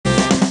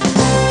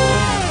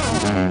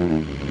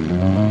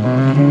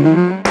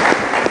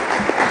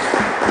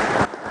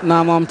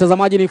Na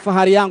mtazamaji, ni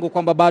fahari yangu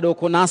kwamba bado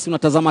uko nasi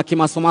unatazama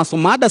Kimasomaso.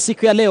 Mada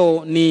siku ya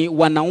leo ni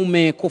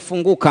wanaume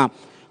kufunguka.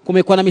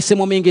 Kumekuwa na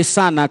misemo mingi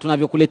sana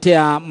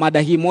tunavyokuletea mada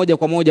hii moja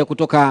kwa moja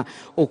kutoka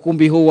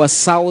ukumbi huu wa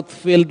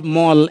Southfield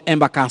Mall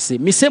Embakasi.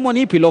 Misemo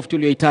ni ipi Lofty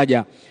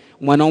uliyoitaja?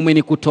 Mwanaume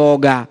ni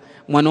kutoga,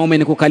 mwanaume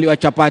ni kukaliwa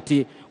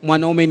chapati,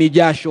 mwanaume ni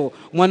jasho,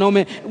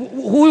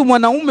 huyu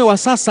mwanaume wa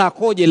sasa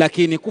akoje?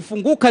 Lakini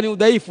kufunguka ni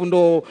udhaifu,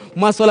 ndo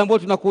masuala ambayo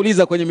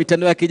tunakuuliza kwenye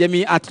mitandao ya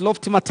kijamii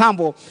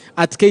 @LoftyMatambo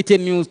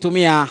 @KTN News.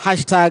 Tumia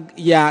hashtag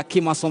ya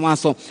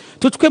Kimasomaso.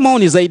 Tuchukue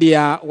maoni zaidi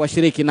ya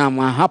washiriki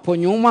nama hapo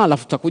nyuma,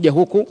 alafu tutakuja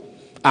huku.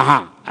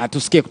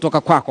 Tusikie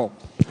kutoka kwako.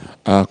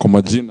 Kwa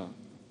majina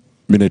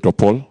mimi naitwa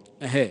Paul.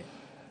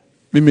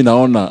 Mimi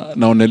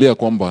naonelea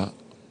kwamba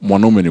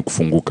mwanaume ni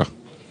kufunguka.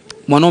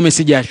 Mwanaume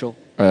si jasho.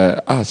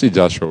 Si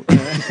jasho.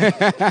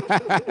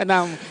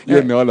 Naam.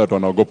 Hiyo ni wale watu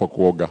wanaogopa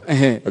kuoga.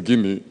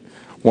 Lakini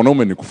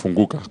mwanaume ni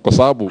kufunguka kwa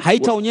sababu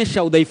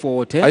haitaonyesha udhaifu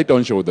wowote.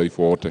 Haitaonyesha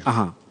udhaifu wowote.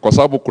 Kwa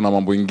sababu kuna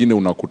mambo mengine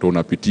unakuta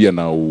unapitia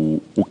na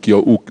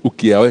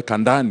ukiyaweka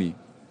ndani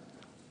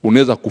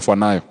unaweza kufa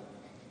nayo.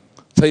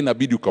 Sasa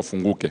inabidi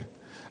ukafunguke.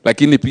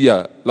 Lakini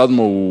pia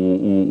lazima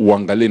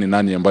uangalie ni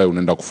nani ambaye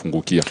unaenda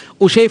kufungukia.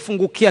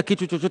 Ushaifungukia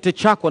kitu chochote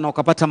chako na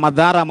ukapata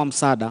madhara ama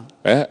msaada?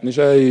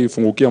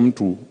 Nishaifungukia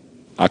mtu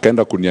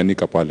akaenda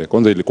kunianika pale.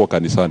 Kwanza ilikuwa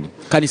kanisani.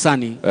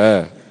 Kanisani?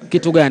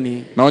 Kitu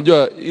gani? Na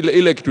unajua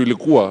ile kitu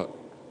ilikuwa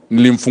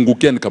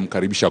nilimfungukia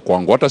nikamkaribisha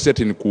kwangu. Hata si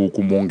ati ni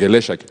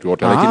kumuongelesha kitu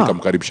yote, lakini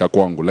nikamkaribisha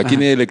kwangu.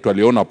 Lakini ile kitu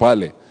aliona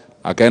pale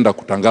akaenda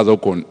kutangaza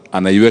huko,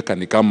 anaiweka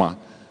ni kama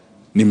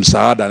ni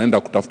msaada,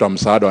 anaenda kutafuta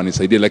msaada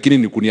wanisaidie, lakini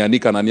ni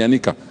kunianika na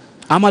nianika.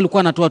 Ama alikuwa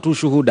anatoa tu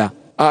ushuhuda?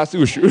 Si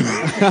ushuhuda.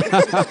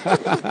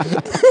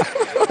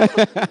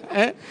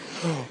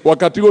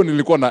 Wakati huo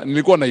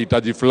nilikuwa na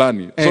hitaji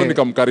fulani. So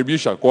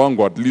nikamkaribisha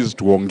kwangu at least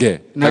tuongee.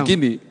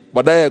 Lakini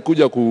baadaye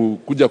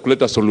kuja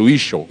kuleta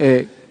suluhisho.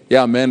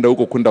 Ameenda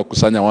huko kwenda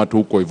kusanya watu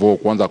huko hivyo,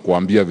 kuanza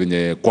kuambia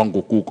venye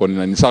kwangu kuko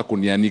ni saa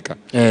kunianika.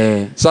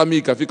 Sasa mimi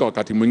ikafika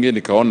wakati mwingine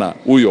nikaona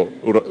huyo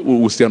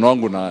uhusiano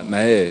wangu na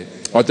yeye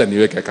wacha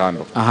niweke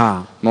kando.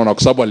 Naona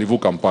kwa sababu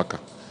alivuka mpaka.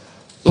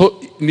 So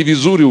ni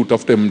vizuri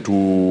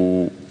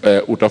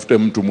utafute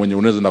mtu mwenye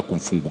unaweza na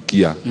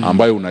kumfungukia,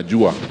 ambaye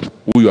unajua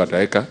huyu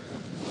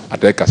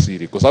ataweka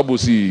siri, kwa sababu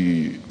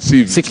si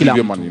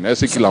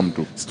kila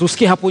mtu.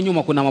 Tusikie hapo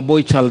nyuma kuna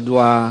maboy child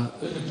wa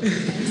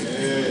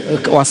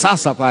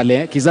sasa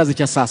pale, kizazi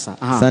cha sasa.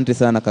 Asante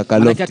sana kaka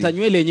Lofty. Hata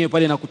nywele yenyewe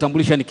pale na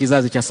kutambulisha ni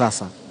kizazi cha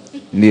sasa.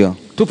 Ndio.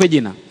 Tupe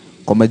jina.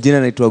 Kwa majina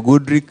naitwa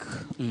Goodrick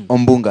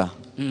Ombunga.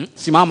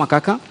 Simama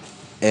kaka.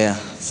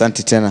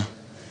 Asante tena.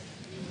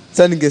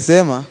 Sasa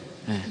ningesema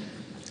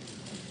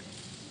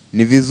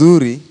ni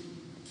vizuri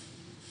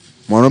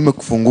mwanaume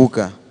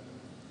kufunguka.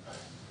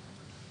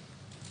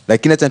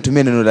 Lakini acha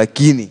nitumie neno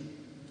lakini.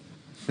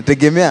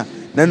 Nategemea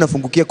nani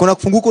unafungukia. Kuna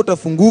kufunguka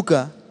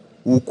utafunguka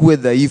ukue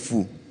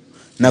dhaifu.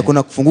 Na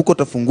kuna kufunguka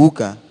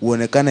utafunguka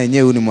uonekane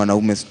yenyewe huyu ni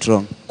mwanaume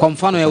strong. Kwa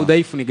mfano ya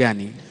udhaifu ni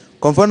gani?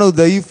 Kwa mfano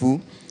udhaifu,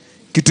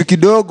 kitu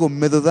kidogo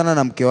mmedhozana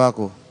na mke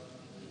wako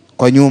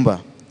kwa nyumba,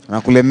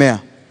 anakulemea.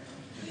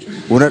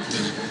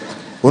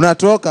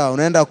 Unatoka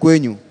unaenda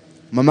kwenyu,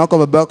 mamako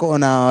babako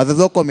na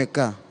wazazi wako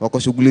wamekaa wako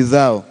shughuli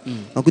zao.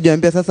 Unakuja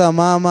anambia sasa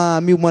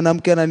mama, mimi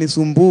mwanamke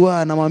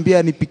ananisumbua,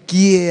 anamwambia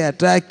nipikie,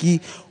 hataki,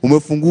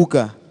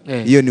 umefunguka.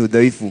 Hiyo ni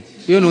udhaifu.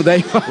 Hiyo ni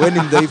udhaifu. Wewe ni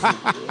mdhaifu.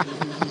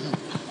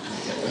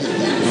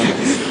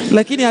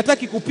 Lakini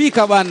hataki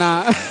kupika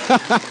bana.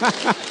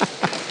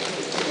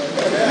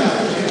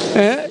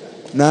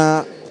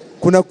 Na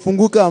kuna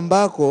kufunguka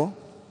ambako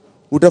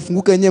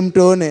utafunguka yenyewe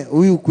mtu aone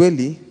huyu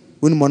kweli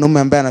huyu ni mwanaume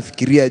ambaye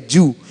anafikiria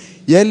juu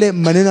yale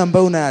maneno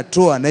ambayo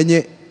unayatoa, na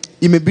yenye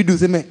imebidi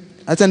useme.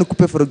 Acha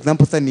nikupe for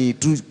example, sasa ni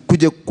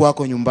kuje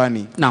kwako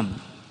nyumbani. Naam.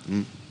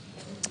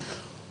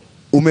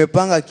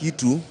 Umepanga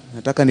kitu,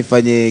 nataka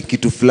nifanye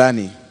kitu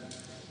fulani,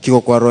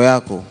 kiko kwa roho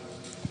yako,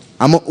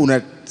 ama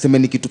unasema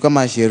ni kitu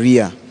kama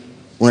sheria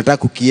unataka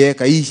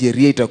kukiweka, hii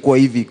sheria itakuwa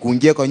hivi,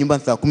 kuingia kwa nyumba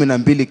saa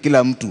 12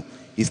 kila mtu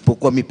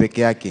isipokuwa mimi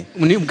peke yake.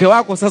 Ni mke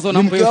wako sasa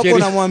unampa hiyo sheria.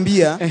 Mke wako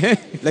namwambia.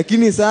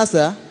 Lakini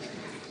sasa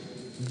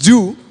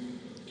juu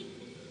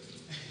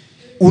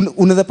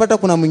unaweza pata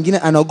kuna mwingine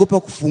anaogopa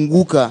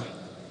kufunguka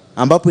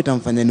ambapo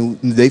itamfanya ni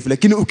dhaifu.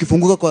 Lakini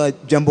ukifunguka kwa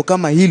jambo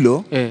kama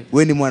hilo,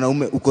 wewe ni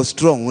mwanaume, uko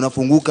strong,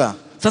 unafunguka.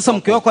 Sasa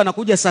mke wako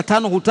anakuja saa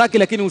 5 hutaki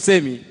lakini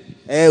usemi.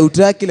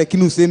 Hutaki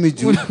lakini usemi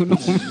juu.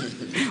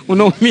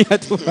 Unaumia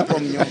tu.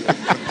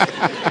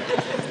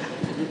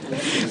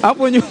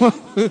 Hapo nyuma.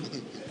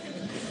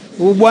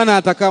 Huyu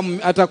bwana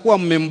atakuwa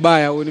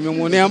mmembaya, huyu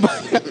nimemwonea mbaya.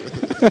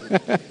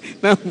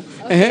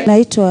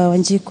 Naitwa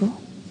Wanjiku.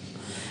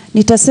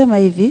 Nitasema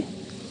hivi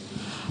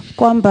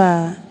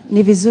kwamba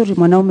ni vizuri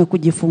mwanaume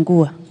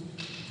kujifungua.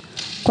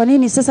 Kwa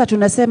nini sasa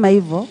tunasema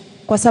hivyo?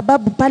 Kwa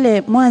sababu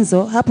pale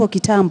mwanzo hapo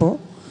kitambo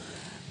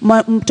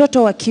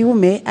mtoto wa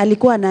kiume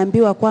alikuwa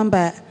anaambiwa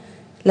kwamba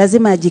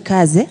lazima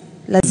ajikaze,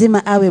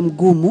 lazima awe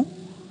mgumu,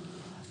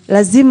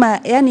 lazima,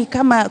 yani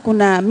kama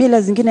kuna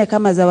mila zingine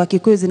kama za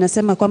Wakikuyu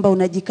zinasema kwamba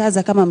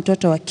unajikaza kama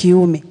mtoto wa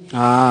kiume.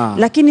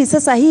 Lakini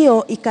sasa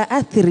hiyo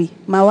ikaathiri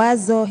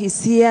mawazo,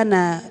 hisia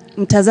na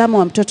mtazamo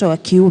wa mtoto wa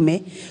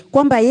kiume,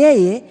 kwamba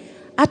yeye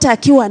hata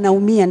akiwa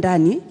anaumia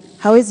ndani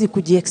hawezi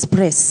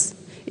kujiexpress.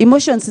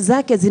 Emotions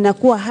zake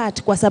zinakuwa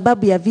hurt kwa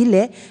sababu ya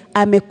vile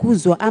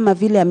amekuzwa ama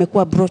vile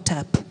amekuwa brought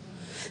up.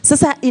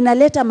 Sasa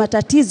inaleta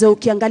matatizo.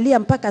 Ukiangalia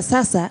mpaka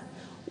sasa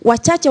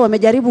wachache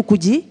wamejaribu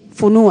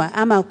kujifunua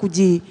ama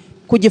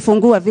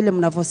kujifungua vile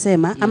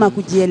mnavyosema, ama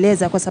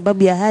kujieleza kwa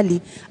sababu ya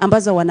hali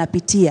ambazo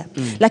wanapitia.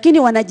 Lakini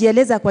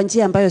wanajieleza kwa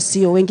njia ambayo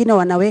sio. Wengine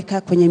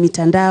wanaweka kwenye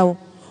mitandao,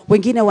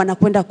 wengine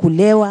wanakwenda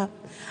kulewa,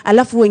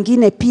 alafu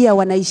wengine pia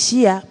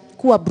wanaishia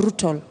kuwa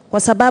brutal kwa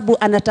sababu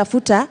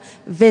anatafuta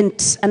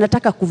vent,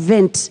 anataka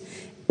kuvent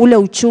ule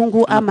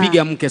uchungu, ama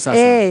anapiga mke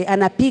sasa.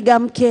 Anapiga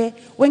mke.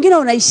 Wengine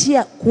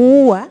wanaishia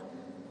kuua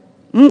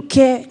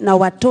mke na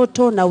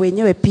watoto, na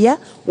wenyewe pia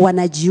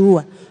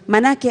wanajiua.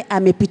 Manake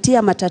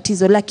amepitia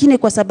matatizo, lakini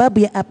kwa sababu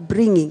ya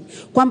upbringing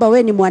kwamba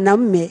we ni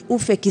mwanamume,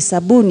 ufe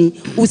kisabuni,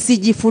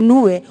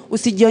 usijifunue,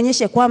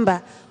 usijionyeshe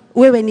kwamba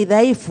wewe ni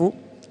dhaifu.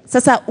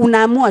 Sasa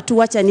unaamua tu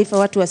wacha nife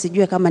watu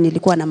wasijue kama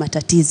nilikuwa na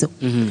matatizo.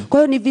 Kwa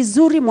hiyo ni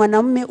vizuri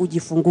mwanamume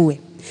ujifungue.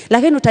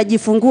 Lakini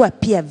utajifungua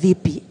pia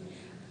vipi?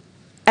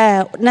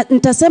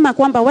 Nitasema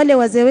kwamba wale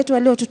wazee wetu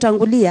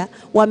waliotutangulia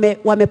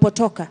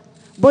wamepotoka.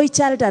 Boy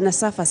child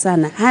anasafa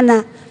sana.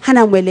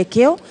 Hana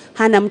mwelekeo,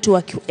 hana mtu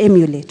wa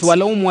emulate.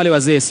 Tuwalaumu wale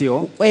wazee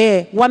sio?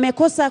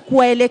 Wamekosa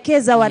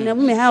kuwaelekeza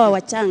wanaume hawa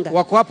wachanga.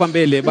 Wako hapa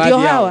mbele baadhi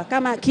yao. Hawa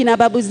kama kina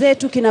babu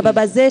zetu, kina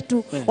baba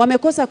zetu,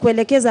 wamekosa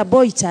kuelekeza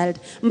boy child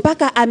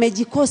mpaka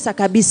amejikosa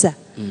kabisa.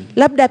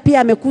 Labda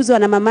pia amekuzwa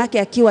na mamake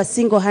akiwa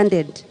single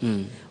handed.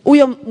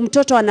 Huyo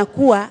mtoto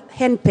anakuwa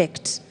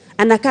handpicked.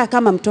 Anakaa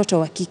kama mtoto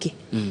wa kike.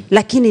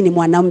 Lakini ni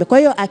mwanamume. Kwa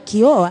hiyo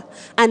akioa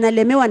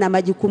analemewa na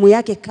majukumu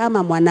yake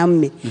kama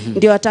mwanamume.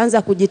 Ndio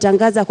ataanza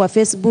kujitangaza kwa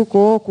Facebook,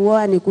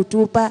 kuoa ni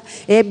kutupa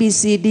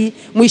ABCD.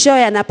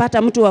 Mwishowe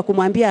anapata mtu wa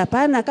kumwambia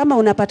hapana, kama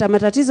unapata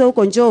matatizo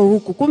huko njoo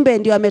huku. Kumbe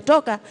ndio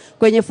ametoka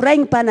kwenye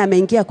frying pan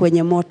ameingia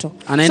kwenye moto.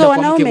 Anaenda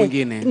kwa mke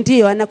mwingine.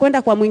 Ndio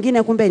anakwenda kwa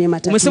mwingine, kumbe ni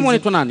matatizo. Umesema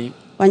unaitwa nani?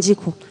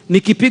 Wanjiku.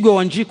 Nikipigwa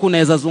Wanjiku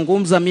naweza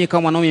zungumza mimi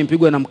kama mwanaume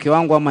mpigwa na mke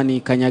wangu, ama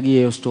nikanyagie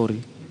hiyo story?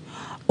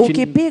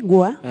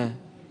 Ukipigwa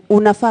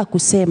unafaa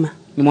kusema.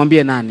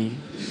 Nimwambie nani?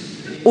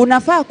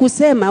 Unafaa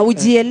kusema,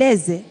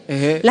 ujieleze.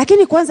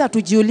 Lakini kwanza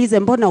tujiulize,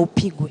 mbona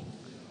upigwe?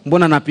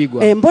 Mbona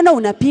napigwa? Mbona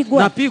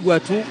unapigwa? Napigwa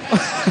tu.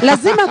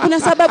 Lazima kuna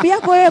sababu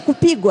yako wewe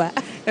kupigwa.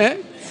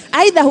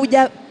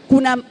 Aidha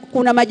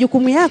kuna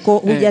majukumu yako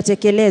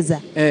hujatekeleza.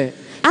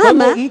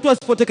 Ama mtu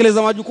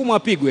asipotekeleza majukumu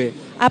apigwe?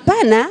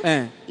 Hapana.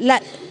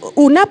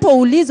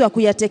 Unapoulizwa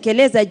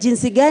kuyatekeleza,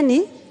 jinsi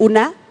gani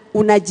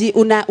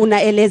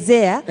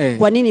unaelezea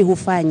kwa nini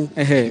hufanyi.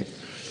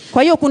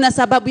 Kwa hiyo kuna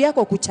sababu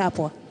yako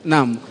kuchapwa.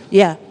 Naam.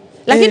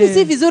 Lakini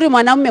si vizuri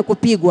mwanamume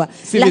kupigwa.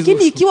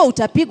 Lakini ikiwa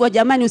utapigwa,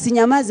 jamani,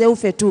 usinyamaze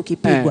ufe tu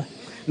ukipigwa.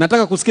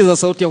 Nataka kusikiza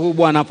sauti ya huyu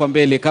bwana hapa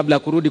mbele kabla ya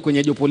kurudi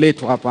kwenye jopo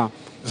letu hapa.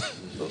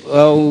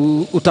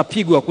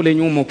 Utapigwa kule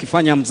nyuma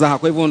ukifanya mzaha,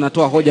 kwa hivyo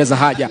unatoa hoja za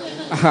haja.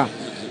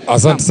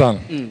 Asante sana.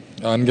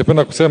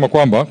 Ningependa kusema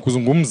kwamba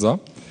kuzungumza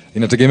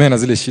inategemea na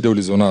zile shida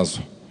ulizonazo.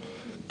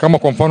 Kama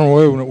kwa mfano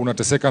wewe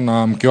unateseka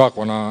na mke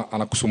wako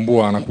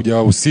anakusumbua,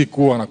 anakuja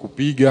usiku,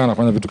 anakupiga,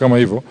 anafanya vitu kama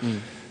hivyo,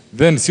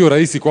 then sio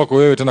rahisi kwako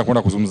wewe tena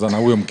kwenda kuzungumza na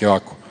huyo mke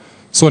wako.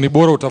 So ni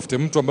bora utafute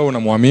mtu ambaye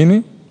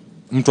unamwamini,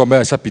 mtu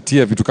ambaye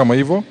ashapitia vitu kama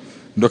hivyo.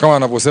 Ndio kama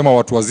anavyosema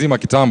watu wazima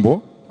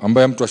kitambo,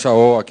 ambaye mtu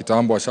ashaoa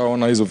kitambo,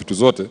 ashaona hizo vitu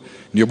zote,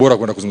 ndio bora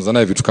kwenda kuzungumza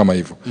naye vitu kama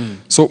hivyo.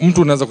 So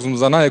mtu unaweza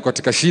kuzungumza naye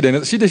katika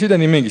shida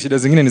ni mingi. Shida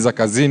zingine ni za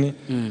kazini,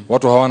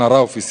 watu hawana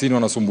raha ofisini,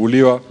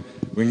 wanasumbuliwa.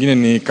 Wengine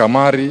ni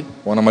kamari,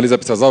 wanamaliza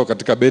pesa zao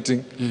katika betting.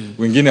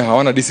 Wengine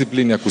hawana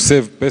discipline ya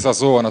kusave pesa,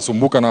 so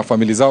wanasumbuka na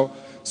familia zao.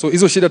 So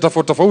hizo shida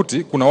tofauti,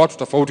 kuna watu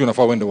tofauti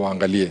unafaa uende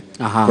waangalie.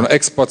 Kuna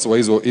experts wa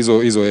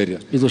hizo area.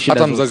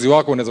 Hata mzazi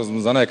wako unaweza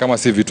kuzungumza naye, kama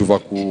si vitu vya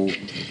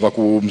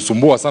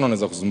kumsumbua sana,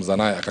 unaweza kuzungumza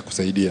naye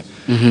akakusaidia.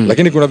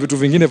 Lakini kuna vitu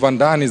vingine vya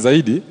ndani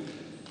zaidi.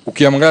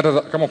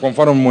 Ukiangalia kama kwa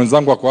mfano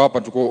mwenzangu ako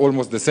hapa, tuko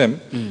almost the same.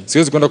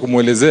 Siwezi kwenda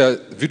kumuelezea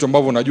vitu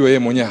ambavyo unajua yeye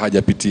mwenyewe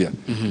hajapitia.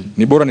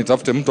 Ni bora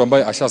nitafute mtu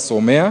ambaye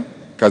ashasomea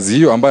kazi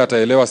hiyo, ambaye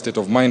ataelewa state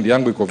of mind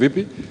yangu iko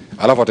vipi,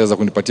 alafu ataweza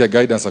kunipatia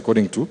guidance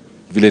according to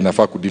vile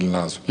inafaa kudeal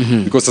nazo.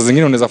 Because saa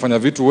zingine unaweza fanya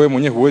vitu wewe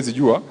mwenyewe huwezi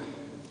jua.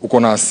 Uko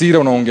na hasira,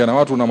 unaongea na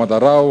watu na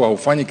madharau,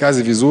 haufanyi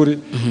kazi vizuri,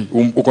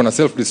 uko na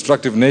self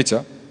destructive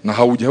nature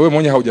na wewe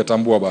mwenyewe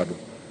haujatambua bado.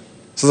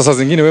 Sasa saa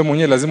zingine wewe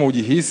mwenyewe lazima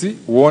ujihisi,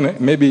 uone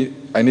maybe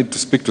I need to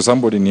speak to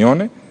somebody,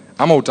 nione,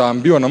 ama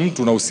utaambiwa na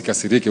mtu na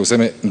usikasirike,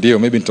 useme ndio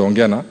maybe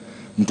nitaongea na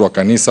mtu wa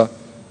kanisa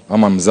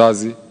ama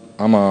mzazi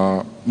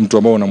ama mtu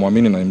ambao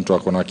unamwamini na mtu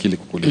ako na akili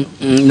kukuliko.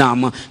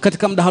 Naam,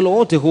 katika mdahalo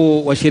wote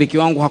huu washiriki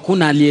wangu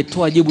hakuna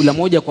aliyetoa jibu la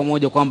moja kwa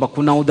moja kwamba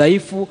kuna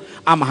udhaifu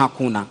ama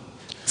hakuna.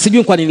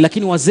 Sijui kwa nini,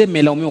 lakini wazee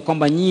mmelaumiwa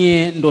kwamba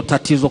nyie ndo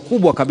tatizo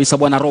kubwa kabisa.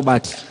 Bwana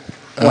Robert,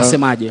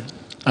 wasemaje?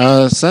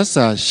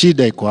 Sasa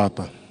shida iko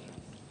hapa.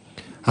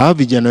 Hawa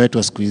vijana wetu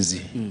wa siku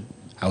hizi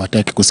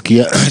hawataki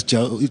kusikia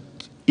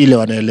ile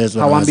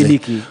wanaelezwa.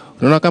 Hawaambiliki.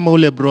 Unaona kama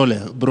ule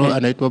bro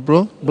anaitwa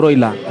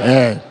broiler.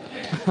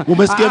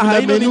 Umesikia vile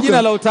amenuka? Ni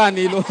jina la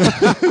utani hilo.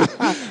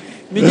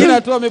 Ni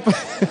jina tu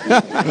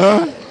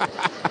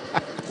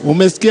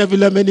Umesikia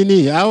vile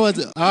amenini?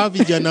 Hawa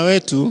vijana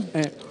wetu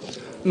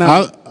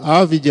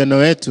hawa vijana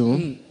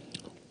wetu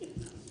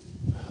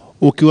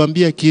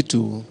ukiwaambia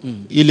kitu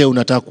ile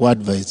unataka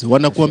kuadvise,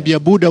 wanakuambia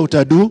buda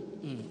utadu.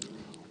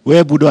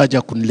 Wewe buda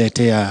haja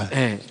kuniletea.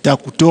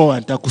 Nitakutoa,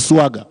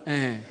 nitakuswaga.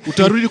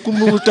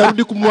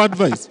 Utarudi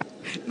kumadvise.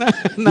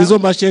 Hizo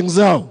masheng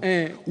zao.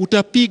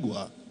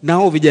 Utapigwa.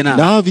 Nao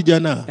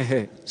vijana.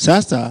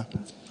 Sasa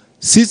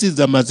sisi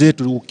zama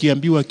zetu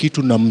ukiambiwa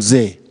kitu na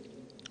mzee,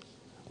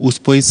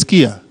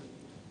 usipoisikia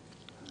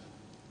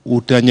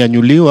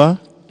utanyanyuliwa.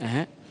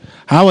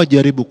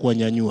 Hawajaribu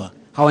kuwanyanyua.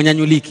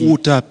 Hawanyanyuliki.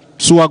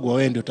 Utaswagwa,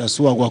 wewe ndio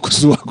utaswagwa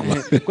kuswagwa.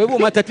 Kwa hivyo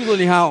matatizo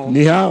ni hao.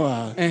 Ni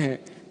hawa.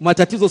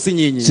 Matatizo si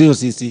nyinyi. Sio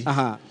sisi.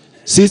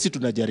 Sisi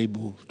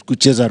tunajaribu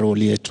kucheza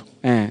role yetu.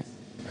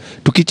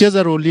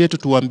 Tukicheza role yetu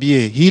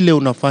tuambie hile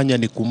unafanya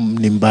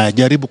ni mbaya,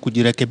 jaribu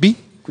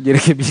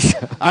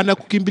kujirekebisha.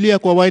 Anakukimbilia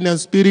kwa wine and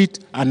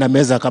spirit,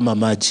 anameza kama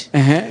maji.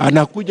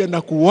 Anakuja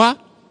na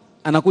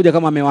anakuja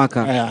kama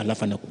amewaka.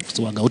 Alafu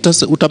anakuswaga.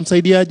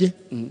 Utamsaidiaje?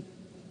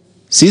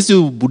 Sisi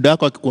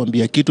budako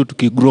akikwambia kitu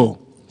tukigrow,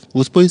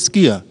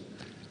 usipoisikia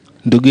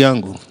ndugu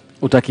yangu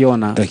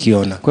utakiona.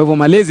 Kwa hivyo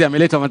malezi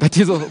yameleta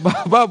matatizo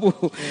babu.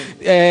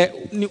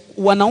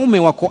 Wanaume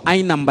wako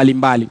aina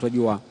mbalimbali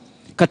tunajua.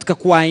 Katika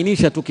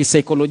kuainisha tu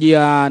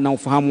kisaikolojia na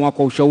ufahamu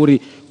wako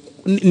ushauri,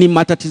 ni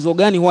matatizo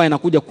gani huwa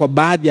yanakuja kwa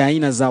baadhi ya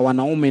aina za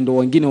wanaume ndio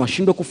wengine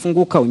washindwe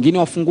kufunguka, wengine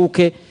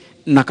wafunguke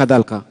na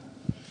kadhalika?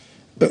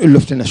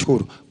 Lofti,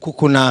 nashukuru.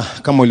 Kuna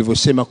kama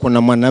ulivyosema,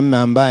 kuna mwanamume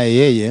ambaye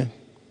yeye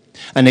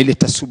ana ile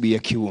tasubi ya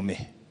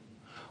kiume.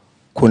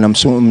 Kuna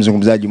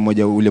mzungumzaji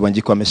mmoja ule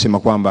Wanjiko amesema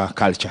kwamba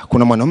culture.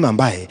 Kuna mwanamume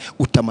ambaye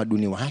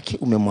utamaduni wake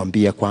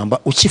umemwambia kwamba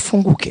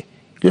usifunguke.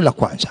 Hilo la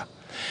kwanza.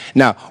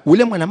 Na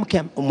ule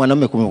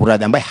mwanamume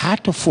kumradhi ambaye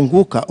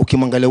hatafunguka,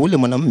 ukimwangalia ule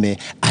mwanamume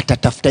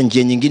atatafuta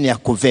njia nyingine ya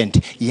kuvent,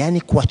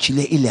 yani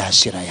kuachilia ile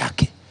hasira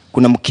yake.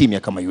 Kuna mkimya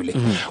kama yule.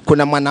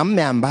 Kuna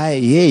mwanamume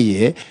ambaye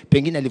yeye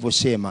pengine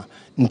alivyosema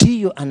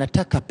ndiyo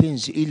anataka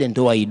penzi ile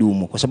ndoa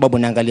idumu, kwa sababu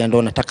naangalia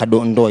anataka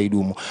ndoa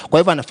idumu. Kwa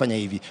hivyo anafanya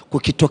hivi,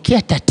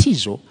 kukitokea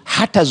tatizo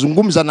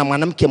hatazungumza na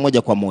mwanamke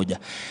moja kwa moja,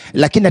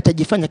 lakini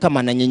atajifanya kama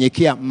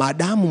ananyenyekea,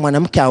 madamu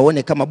mwanamke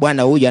aone kama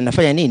bwana huyu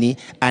anafanya nini,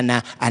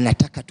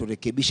 anataka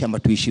turekebisha ama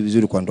tuishi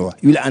vizuri kwa ndoa.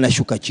 Yule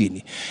anashuka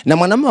chini. Na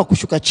mwanamume wa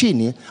kushuka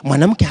chini,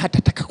 mwanamke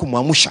hatataka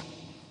kumwamsha.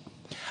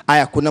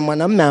 Kuna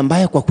mwanamume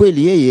ambaye kwa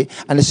kweli yeye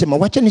anasema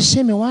wacha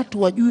niseme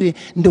watu wajue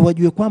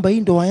kwamba hii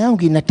ndoa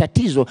yangu ina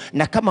tatizo,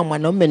 na kama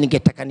mwanamume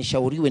ningetaka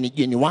nishauriwe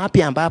nijue ni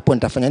wapi ambapo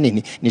nitafanya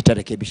nini,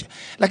 nitarekebisha.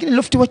 Lakini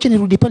Lofti, wacha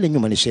nirudi pale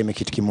nyuma niseme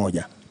kitu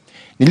kimoja.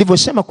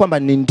 Nilivyosema kwamba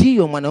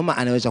ndio mwanamume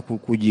anaweza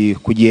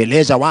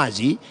kujieleza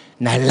wazi,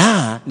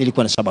 na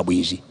nilikuwa na sababu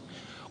hizi.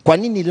 Kwa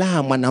nini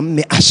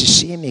mwanamume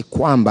asiseme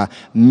kwamba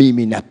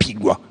mimi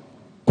napigwa?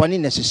 Kwa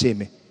nini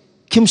asiseme?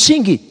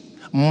 Kimsingi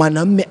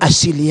mwanamume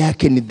asili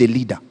yake ni the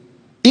leader.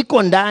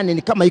 Iko ndani,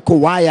 ni kama iko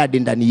wired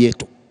ndani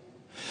yetu.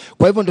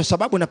 Kwa hivyo ndio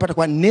sababu napata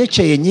kwa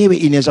nature yenyewe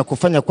inaweza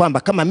kufanya kwamba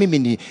kama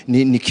mimi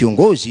ni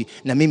kiongozi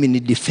na mimi ni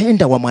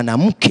defender wa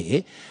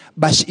mwanamke,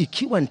 basi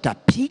ikiwa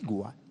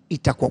nitapigwa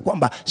itakuwa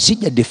kwamba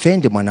sija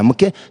defend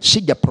mwanamke,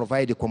 sija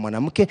provide kwa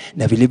mwanamke,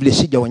 na vile vile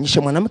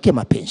sijaonyesha mwanamke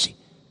mapenzi.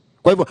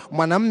 Kwa hivyo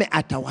mwanamume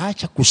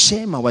atawaacha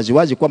kusema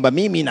waziwazi kwamba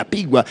mimi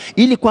napigwa,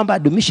 ili kwamba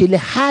adumishe ile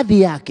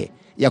hadhi yake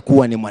ya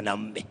kuwa ni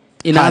mwanamume.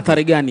 Ina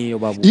athari gani hiyo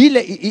babu?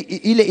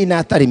 Ile ina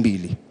athari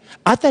mbili.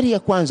 Athari ya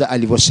kwanza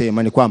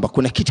alivyosema ni kwamba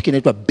kuna kitu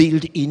kinaitwa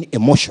built-in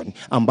emotion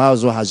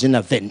ambazo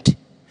hazina vent.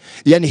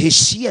 Yani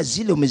hisia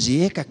zile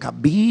umeziweka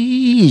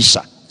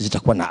kabisa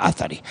zitakuwa na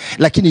athari.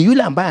 Lakini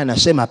yule ambaye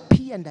anasema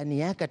pia ndani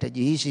yake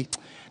atajihisi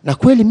na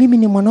kweli mimi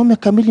ni mwanaume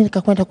kamili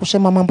nikakwenda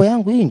kusema mambo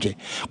yangu nje.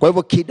 Kwa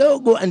hivyo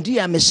kidogo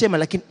ndiye amesema,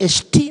 lakini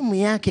esteem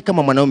yake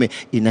kama mwanaume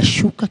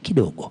inashuka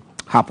kidogo.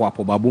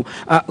 Hapo babu.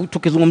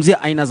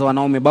 Tukizungumzia aina za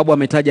wanaume, babu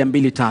ametaja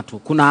 2-3.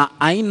 Kuna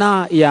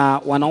aina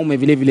ya wanaume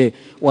vile vile,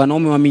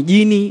 wanaume wa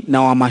mijini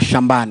na wa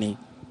mashambani.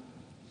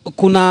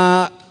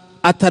 Kuna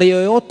athari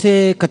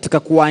yoyote katika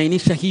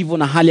kuainisha hivyo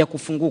na hali ya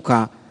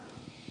kufunguka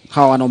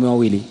hawa wanaume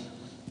wawili?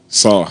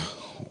 Sawa.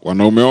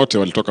 Wanaume wote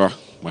walitoka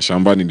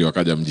mashambani ndio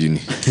wakaja mjini.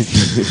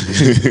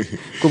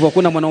 Kwa hivyo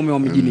kuna mwanaume wa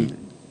mjini.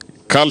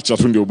 Culture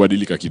tu ndio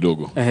ubadilika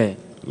kidogo.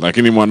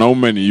 Lakini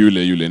mwanaume ni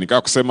yule.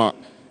 Nikaa kusema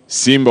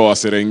simba wa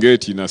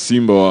Serengeti na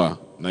simba wa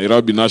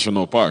Nairobi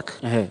National Park,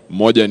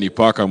 mmoja ni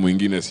paka,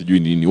 mwingine sijui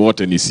nini,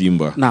 wote ni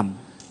simba. Naam.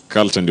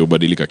 Culture ndio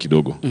ubadilika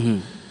kidogo.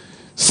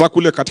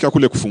 Sasa katika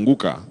kule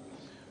kufunguka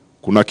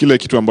kuna kile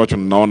kitu ambacho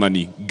ninaona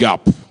ni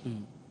gap.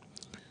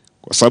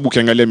 Kwa sababu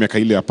ukiangalia miaka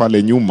ile ya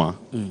pale nyuma,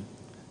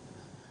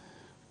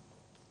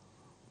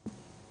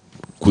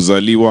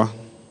 kuzaliwa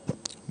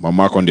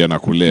mamako ndiye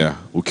anakulea.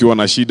 Ukiwa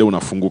na shida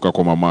unafunguka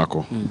kwa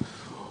mamako.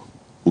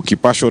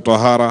 Ukipashwa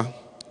tohara,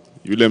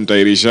 yule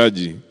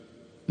mtairishaji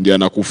ndiye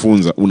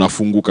anakufunza,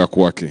 unafunguka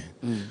kwake.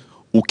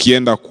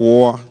 Ukienda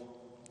kuoa,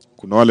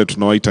 kuna wale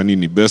tunawaita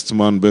nini, best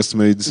man, best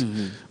maids,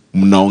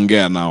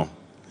 mnaongea nao.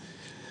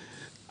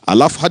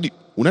 Alafu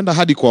unaenda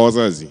hadi kwa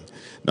wazazi.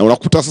 Na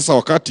unakuta sasa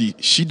wakati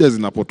shida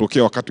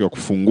zinapotokea wakati wa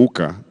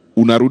kufunguka,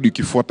 unarudi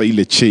ukifuata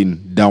ile chain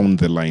down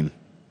the line.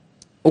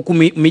 Huku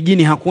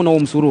mijini hakuna huo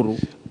msururu?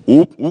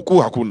 Huku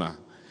hakuna.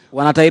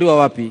 Wanatairiwa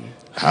wapi?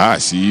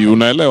 Si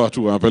unaelewa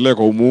tu,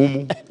 unapelekwa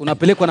umumu.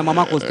 Unapelekwa na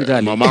mamako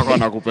hospitali. Mamako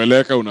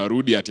anakupeleka,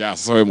 unarudi ati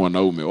sasa wewe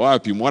mwanaume.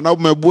 Wapi?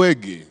 Mwanaume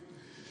bwege.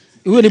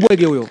 Huyo ni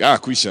bwege huyo.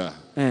 Kwisha.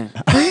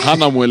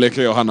 Hana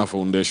mwelekeo, hana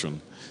foundation.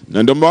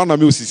 Na ndio maana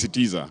mimi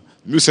usisitiza.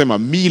 Mimi usema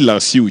mila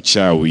si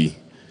uchawi.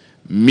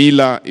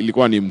 Mila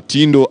ilikuwa ni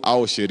mtindo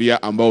au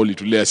sheria ambao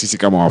ulitulea sisi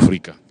kama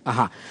Waafrika.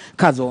 Aha.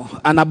 Kazo,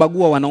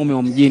 anabagua wanaume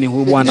wa mjini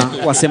huyu bwana,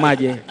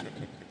 wasemaje?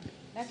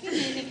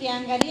 Lakini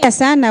nikiangalia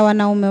sana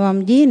wanaume wa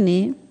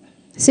mjini,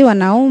 si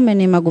wanaume,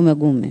 ni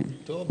magumegume.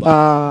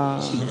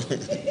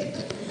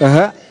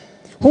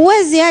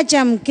 Huwezi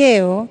acha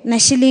mkeo na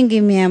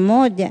shilingi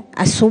 100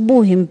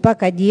 asubuhi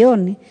mpaka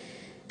jioni,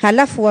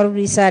 halafu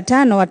warudi saa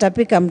 5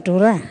 watapika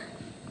mtura.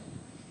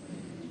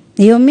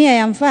 Hiyo 100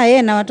 yamfaa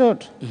yeye na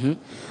watoto.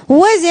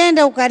 Huwezi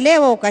enda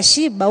ukalewa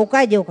ukashiba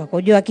ukaje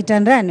ukakojoa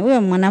kitandani, wewe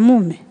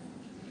mwanamume.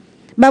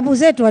 Babu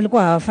zetu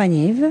walikuwa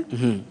hawafanyi hivyo.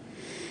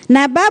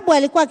 Na babu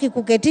alikuwa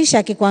akikuketisha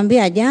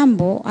akikwambia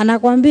jambo,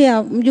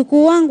 anakwambia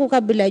mjukuu wangu,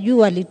 kabla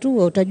jua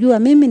litua utajua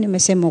mimi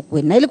nimesema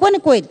ukweli. Na ilikuwa ni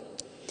kweli.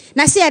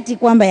 Na si ati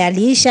kwamba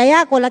yaliisha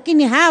yako,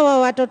 lakini hawa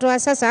watoto wa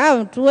sasa,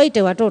 hao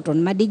tuwaite watoto,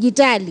 ni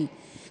madigitali.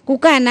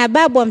 Kukaa na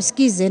babu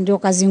amsikize ndio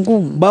kazi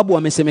ngumu. Babu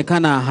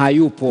amesemekana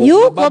hayupo.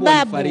 Yuko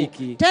babu.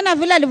 Tena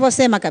vile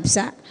alivyosema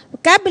kabisa.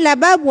 Kabla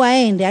babu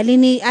aende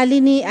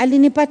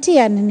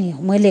alinipatia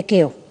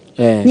mwelekeo.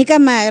 Ni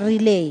kama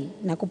relay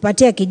na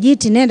kupatia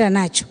kijiti, nenda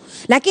nacho.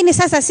 Lakini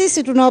sasa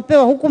sisi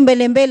tunaopewa huku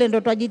mbele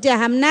ndio twajitia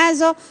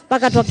hamnazo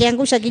mpaka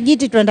tukiangusha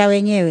kijiti twenda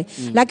wenyewe.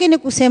 Lakini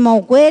kusema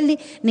ukweli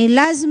ni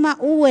lazima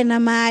uwe na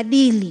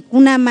maadili.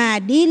 Kuna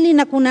maadili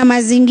na kuna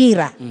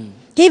mazingira.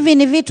 Hivi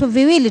ni vitu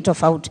viwili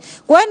tofauti.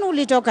 Kwani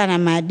ulitoka na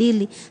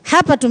maadili,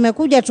 hapa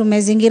tumekuja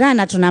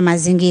tumezingirana, tuna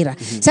mazingira.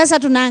 Sasa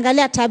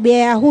tunaangalia tabia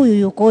ya huyu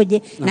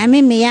yukoje na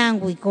mimi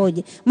yangu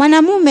ikoje.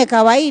 Mwanamume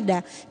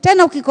kawaida,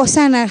 tena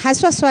ukikosana,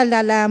 haswa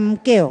swala la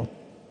mkeo.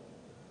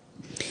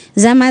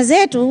 Zama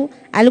zetu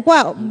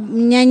alikuwa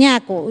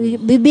nyanyako,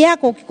 bibi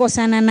yako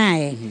ukikosana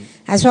naye,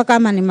 haswa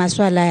kama ni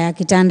masuala ya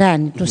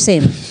kitandani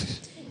tuseme.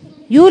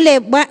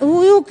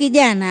 Huyu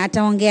kijana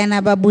ataongea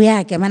na babu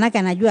yake, maana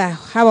anajua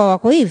hawa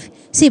wako hivi.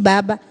 Si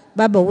baba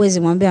huwezi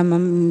mwambia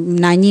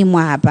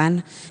mnanyimwa,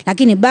 hapana.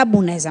 Lakini babu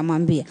unaweza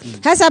mwambia.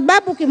 Sasa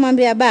babu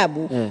kimwambia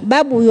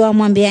babu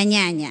yuamwambia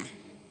nyanya.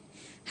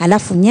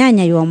 Halafu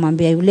nyanya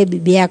yuamwambia yule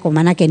bibi yako,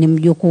 maana ni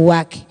mjukuu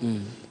wake.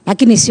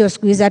 Lakini sio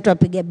siku hizi watu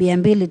wapiga bia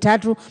 2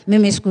 3,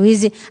 mimi siku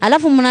hizi.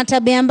 Halafu mna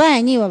tabia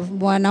mbaya nyinyi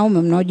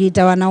wanaume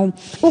mnaojiita wanaume.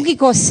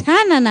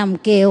 Ukikosana na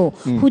mkeo,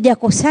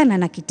 hujakosana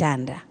na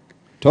kitanda.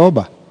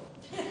 Toba.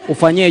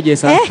 Ufanyeje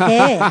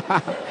sasa?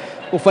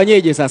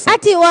 Ufanyeje sasa?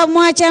 Ati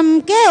wamwacha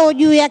mkeo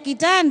juu ya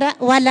kitanda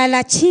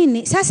walala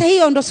chini. Sasa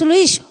hiyo ndo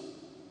suluhisho.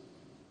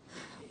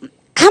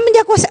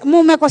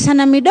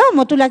 Mmekosana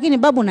midomo tu, lakini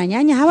babu na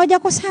nyanya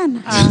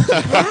hawajakosana.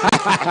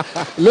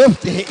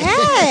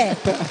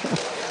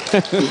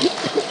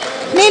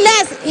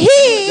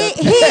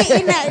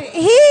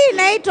 Hii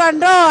inaitwa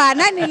ndoa.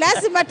 Nani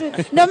lazima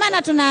ndio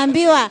maana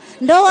tunaambiwa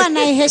ndoa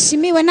na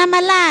iheshimiwe na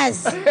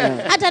malazi.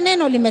 Hata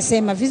neno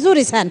limesema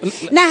vizuri sana.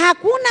 Na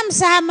hakuna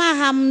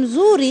msamaha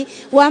mzuri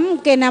wa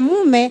mke na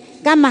mume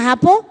kama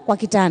hapo kwa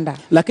kitanda.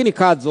 Lakini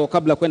Kadzo,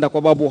 kabla kwenda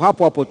kwa babu,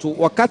 hapo tu,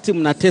 wakati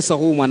mnatesa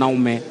huyu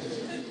mwanaume,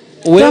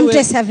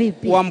 wewe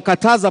vipi?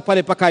 Wamkataza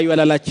pale paka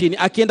yalala chini,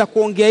 akienda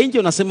kuongea nje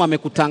unasema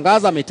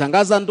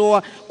ametangaza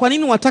ndoa. Kwa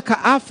nini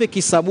wataka afe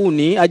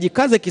kisabuni,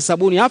 ajikaze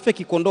kisabuni, afe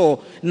kikondoo,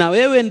 na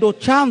wewe ndo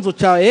chanzo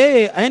cha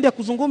yeye aende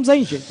kuzungumza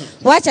nje?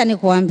 Wacha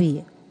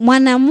nikuambie,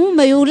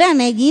 mwanamume yule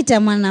anayejiita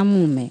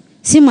mwanamume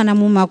si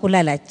mwanamume wa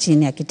kulala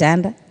chini ya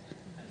kitanda.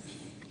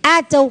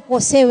 Hata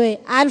ukosewe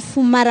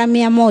 1000 mara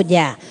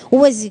 100,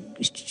 huwezi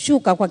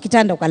shuka kwa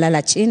kitanda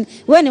ukalala chini.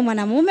 Wewe ni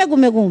mwanamume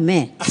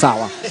gumegume.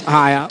 Sawa.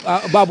 Haya,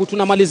 babu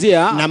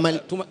tunamalizia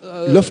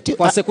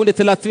kwa sekunde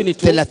 30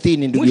 tu.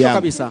 30 ndugu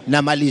yangu.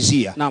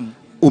 Namalizia.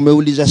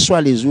 Umeuliza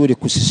swali zuri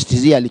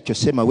kusisitizia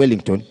alichosema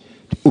Wellington.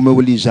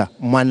 Umeuliza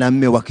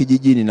mwanamume wa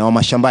kijijini na wa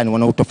mashambani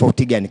wana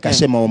utofauti gani?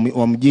 Kasema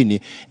wa mjini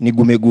ni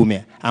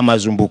gumegume ama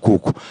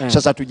zumbukuku.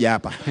 Sasa tuje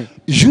hapa.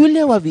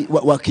 Yule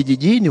wa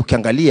kijijini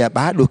ukiangalia,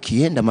 bado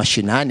kienda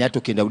mashinani, hata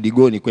ukienda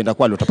Udigoni kwenda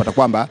Kwale utapata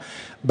kwamba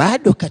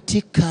bado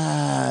katika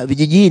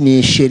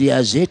vijijini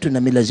sheria zetu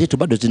na mila zetu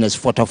bado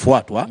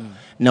zinazifuatwa.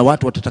 Na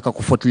watu watataka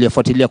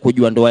kufuatilia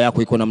kujua ndoa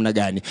yako iko namna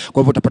gani.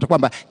 Kwa hivyo utapata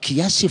kwamba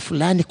kiasi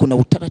fulani kuna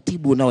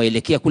utaratibu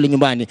unaoelekea kule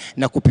nyumbani,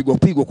 na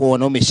kupigwa kwa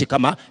wanaume si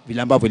kama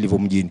vile ambavyo ilivyo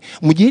mjini.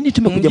 Mjini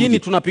tumekuja mjini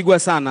tunapigwa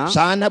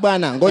sana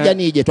bwana, ngoja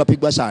nije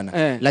tupigwa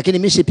sana. Lakini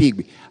mimi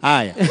sipigwi.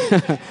 Haya.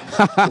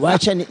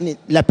 Wacha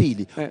la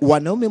pili.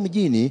 Wanaume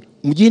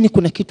mjini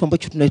kuna kitu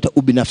ambacho tunaita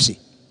ubinafsi.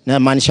 Na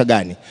maanisha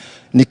gani?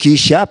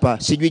 Nikiishi hapa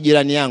sijui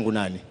jirani yangu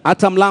nani.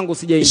 Hata mlango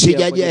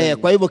sijaingia.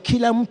 Kwa hivyo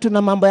kila mtu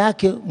na mambo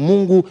yake,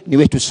 Mungu ni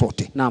wetu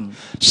sote. Naam.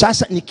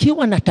 Sasa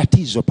nikiwa na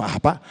tatizo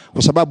hapa,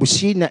 kwa sababu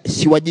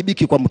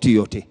siwajibiki kwa mtu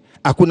yote.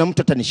 Hakuna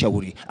mtu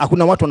atanishauri.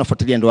 Hakuna watu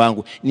wanafuatilia ndoa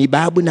yangu. Ni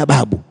babu na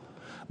babu.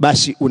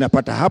 Basi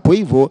unapata hapo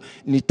hivyo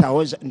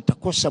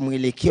nitakosa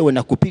mwelekeo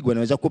na kupigwa,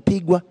 naweza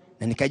kupigwa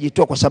na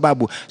nikajitoa, kwa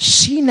sababu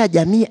sina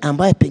jamii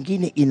ambayo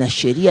pengine ina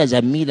sheria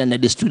za mila na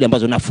desturi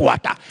ambazo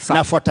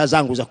nafuata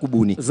zangu za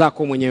kubuni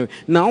zako mwenyewe.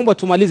 Naomba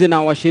tumalize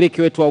na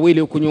washiriki wetu wawili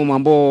huku nyuma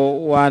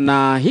ambao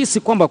wanahisi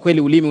kwamba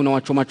kweli ulimi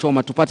unawachoma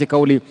choma. Tupate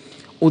kauli,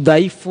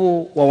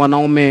 udhaifu wa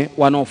wanaume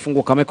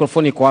wanaofunguka.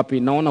 Mikrofoni iko wapi?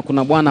 Naona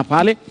kuna bwana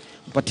pale,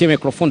 mpatie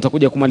mikrofoni,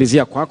 nitakuja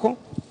kumalizia kwako.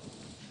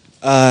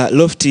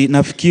 Lofty,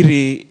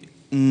 nafikiri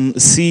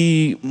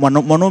si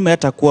mwanaume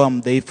hatakuwa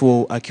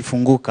mdhaifu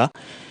akifunguka,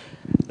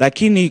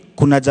 lakini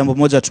kuna jambo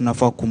moja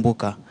tunafaa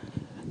kukumbuka.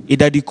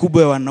 Idadi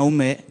kubwa ya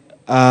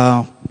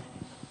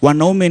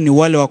wanaume ni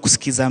wale wa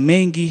kusikiza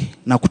mengi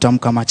na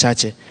kutamka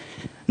machache,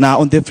 na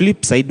on the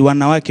flip side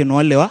wanawake ni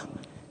wale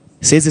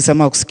siwezi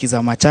sema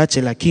kusikiza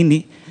machache,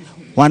 lakini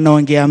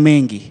wanaongea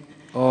mengi.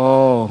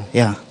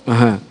 Yeah.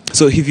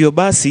 So hivyo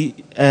basi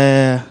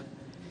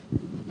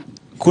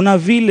kuna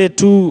vile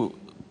tu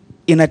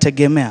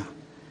inategemea.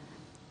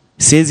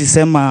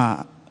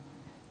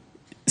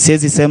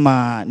 Siwezi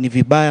sema ni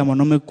vibaya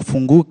mwanaume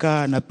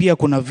kufunguka, na pia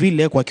kuna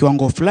vile kwa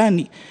kiwango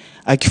fulani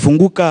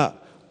akifunguka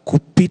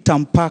kupita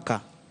mpaka,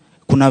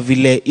 kuna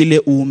vile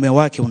ile uume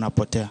wake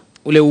unapotea.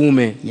 Ule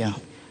uume? Yeah.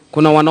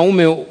 Kuna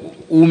wanaume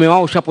uume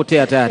wao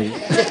ushapotea tayari.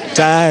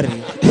 Tayari.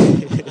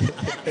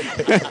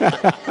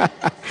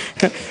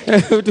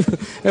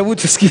 Hebu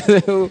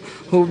tusikize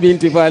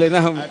binti pale.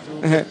 Naam.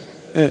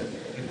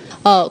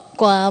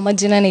 Kwa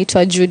majina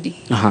naitwa Judy.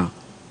 Aha.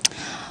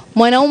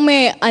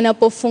 Mwanaume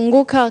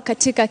anapofunguka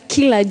katika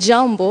kila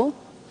jambo,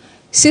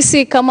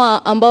 sisi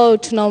kama ambao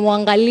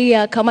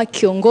tunamwangalia kama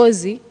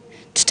kiongozi,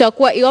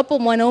 tutakuwa, iwapo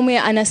mwanaume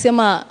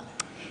anasema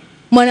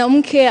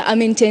mwanamke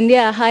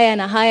amenitendea haya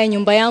na haya,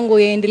 nyumba yangu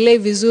yaendelee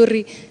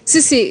vizuri,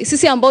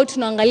 sisi ambao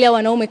tunaangalia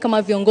wanaume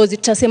kama viongozi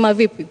tutasema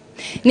vipi?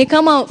 Ni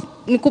kama,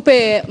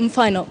 nikupe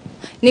mfano,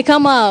 ni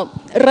kama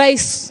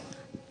rais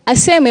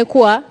aseme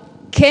kuwa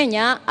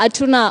Kenya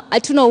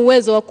hatuna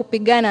uwezo wa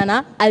kupigana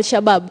na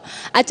Al-Shabaab.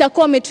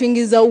 Atakuwa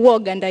ametuingiza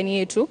uoga ndani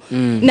yetu.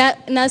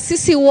 Na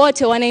sisi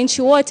wote,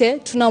 wananchi wote,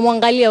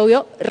 tunamwangalia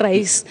huyo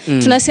rais.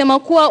 Tunasema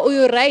kuwa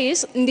huyo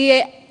rais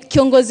ndiye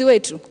kiongozi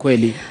wetu.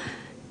 Kweli.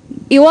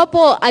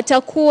 Iwapo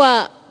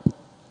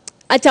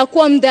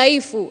atakuwa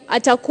mdhaifu,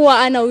 atakuwa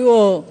ana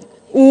huyo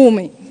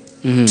uume,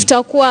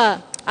 tutakuwa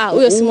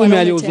huyo si uume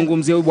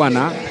aliozungumzia huyu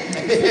bwana.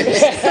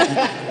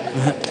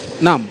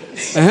 Naam.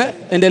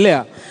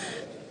 Endelea.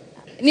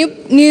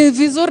 Ni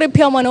vizuri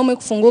pia mwanaume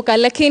kufunguka,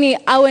 lakini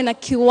awe na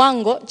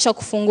kiwango cha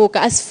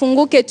kufunguka.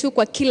 Asifunguke tu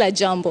kwa kila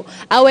jambo.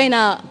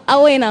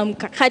 Awe na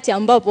mkakati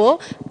ambapo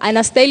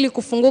anastahili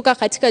kufunguka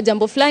katika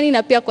jambo fulani,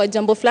 na pia kwa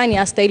jambo fulani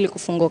astahili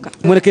kufunguka.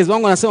 Mwelekezi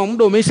wangu anasema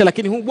muda umeisha,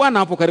 lakini huyu bwana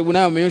hapo karibu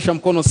naye amenyosha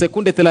mkono,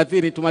 sekunde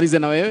 30 tumalize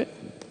na wewe.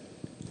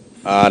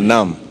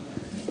 Naam.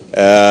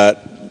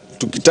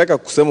 Tukitaka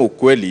kusema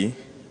ukweli,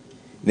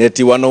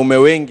 neti wanaume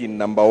wengi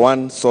number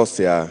 1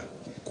 source ya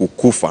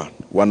kukufa.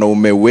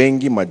 Wanaume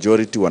wengi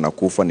majority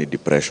wanakufa ni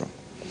depression.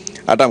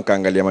 Hata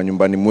mkaangalia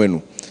manyumbani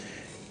mwenu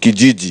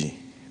kijiji,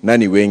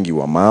 nani wengi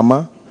wa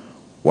mama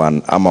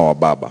ama wa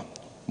baba?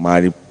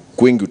 Mahali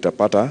kwingi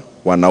utapata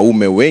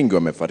wanaume wengi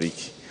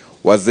wamefariki,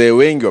 wazee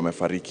wengi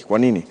wamefariki. Kwa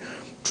nini?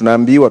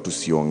 Tunaambiwa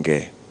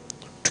tusiongee,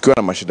 tukiwa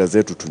na mashida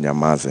zetu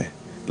tunyamaze.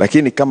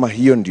 Lakini kama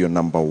hiyo ndio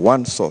number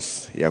 1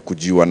 source ya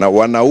kujiua, na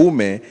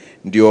wanaume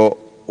ndio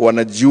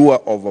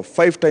wanajiua over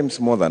 5 times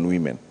more than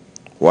women.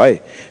 Why?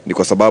 Ni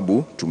kwa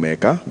sababu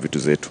tumeweka vitu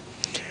zetu.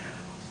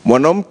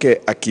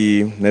 Mwanamke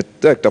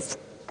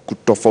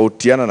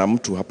kutofautiana na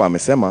mtu hapa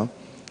amesema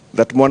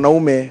that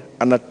mwanaume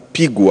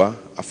anapigwa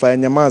afaya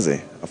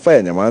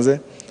nyamaze.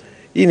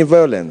 Hii ni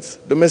violence,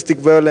 domestic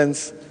violence,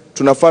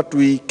 tunafaa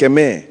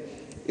tuikemee.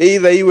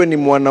 Either iwe ni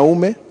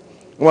mwanaume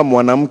ama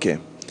mwanamke,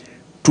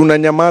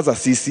 tunanyamaza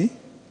sisi,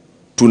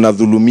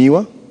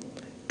 tunadhulumiwa,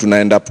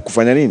 tunaenda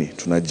kufanya nini?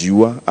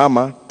 Tunajiua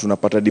ama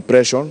tunapata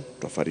depression,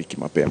 tufariki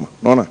mapema.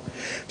 Unaona?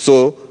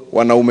 So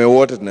wanaume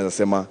wote tunaweza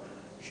sema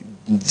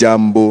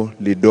jambo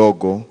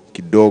lidogo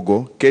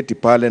kidogo, keti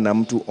pale na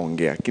mtu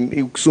ongea.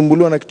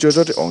 Ukisumbuliwa na kitu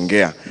chochote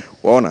ongea.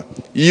 Waona?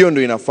 Hiyo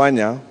ndio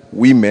inafanya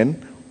women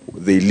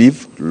they live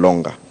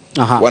longer.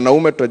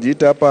 Wanaume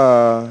tutajiita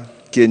hapa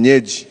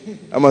kienyeji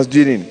ama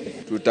sijui nini,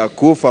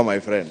 tutakufa my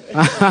friend.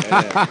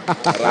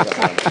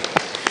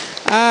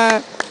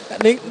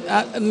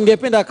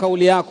 Ningependa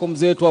kauli yako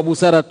mzee wetu wa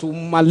busara,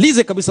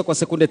 tumalize kabisa kwa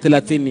sekunde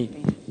 30.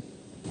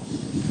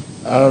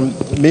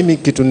 Mimi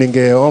kitu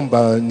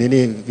ningeomba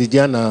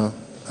vijana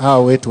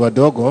hao wetu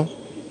wadogo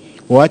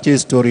waache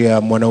historia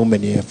ya mwanaume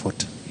ni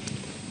effort.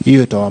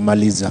 Hiyo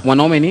itawamaliza.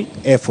 Mwanaume ni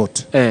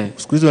effort.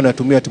 Siku hizi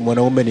wanatumia ati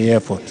mwanaume ni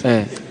effort.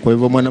 Kwa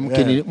hivyo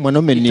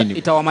mwanaume ni nini?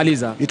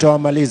 Itawamaliza.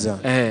 Itawamaliza.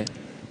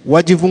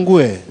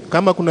 Wajifungue.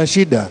 Kama kuna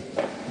shida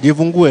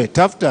Jifungue,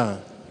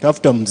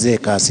 tafuta mzee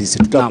kama sisi,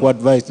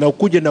 tutakuadvise. Na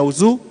ukuje na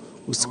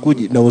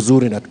usikuje na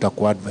uzuri na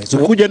tutakuadvise.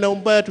 Ukuje na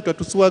umbaya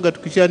tutatusuaga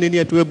tukisha nini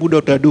atuwe buda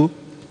utadu.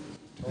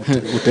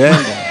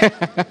 Utaenda.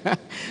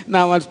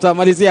 Na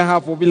tutamalizia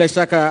hapo bila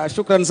shaka.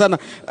 Shukrani sana.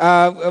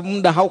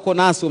 Muda hauko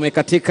nasi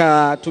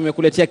umekatika.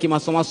 Tumekuletea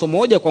Kimasomaso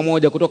moja kwa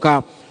moja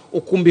kutoka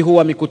ukumbi huu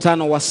wa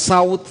mikutano wa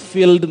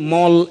Southfield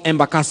Mall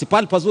Embakasi,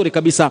 pale pazuri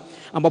kabisa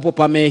ambapo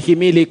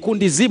pamehimili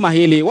kundi zima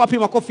hili. Wapi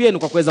makofi yenu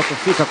kwa kuweza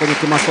kufika kwenye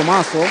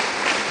Kimasomaso.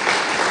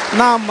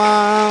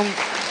 Na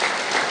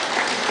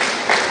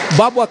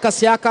Babu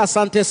Akasiaka,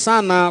 asante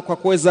sana kwa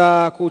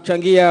kuweza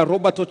kuchangia.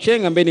 Robert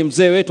Ocheng ambaye ni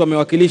mzee wetu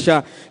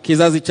amewakilisha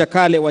kizazi cha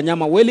kale,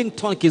 Wanyama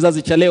Wellington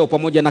kizazi cha leo,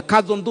 pamoja na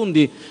Kazo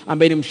Ndundi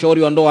ambaye ni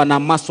mshauri wa ndoa na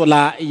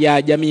masuala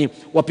ya jamii.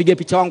 Wapige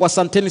picha wangu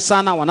asanteni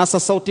sana. Wanasa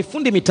sauti,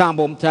 fundi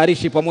mitambo,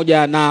 mtayarishi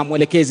pamoja na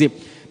mwelekezi.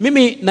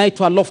 Mimi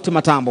naitwa Loft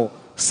Matambo.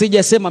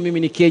 Sijasema mimi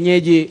ni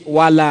kienyeji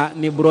wala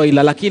ni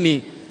broiler,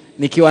 lakini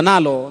nikiwa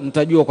nalo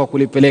nitajua kwa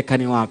kulipeleka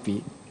ni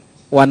wapi.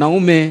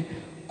 Wanaume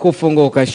kufunguka.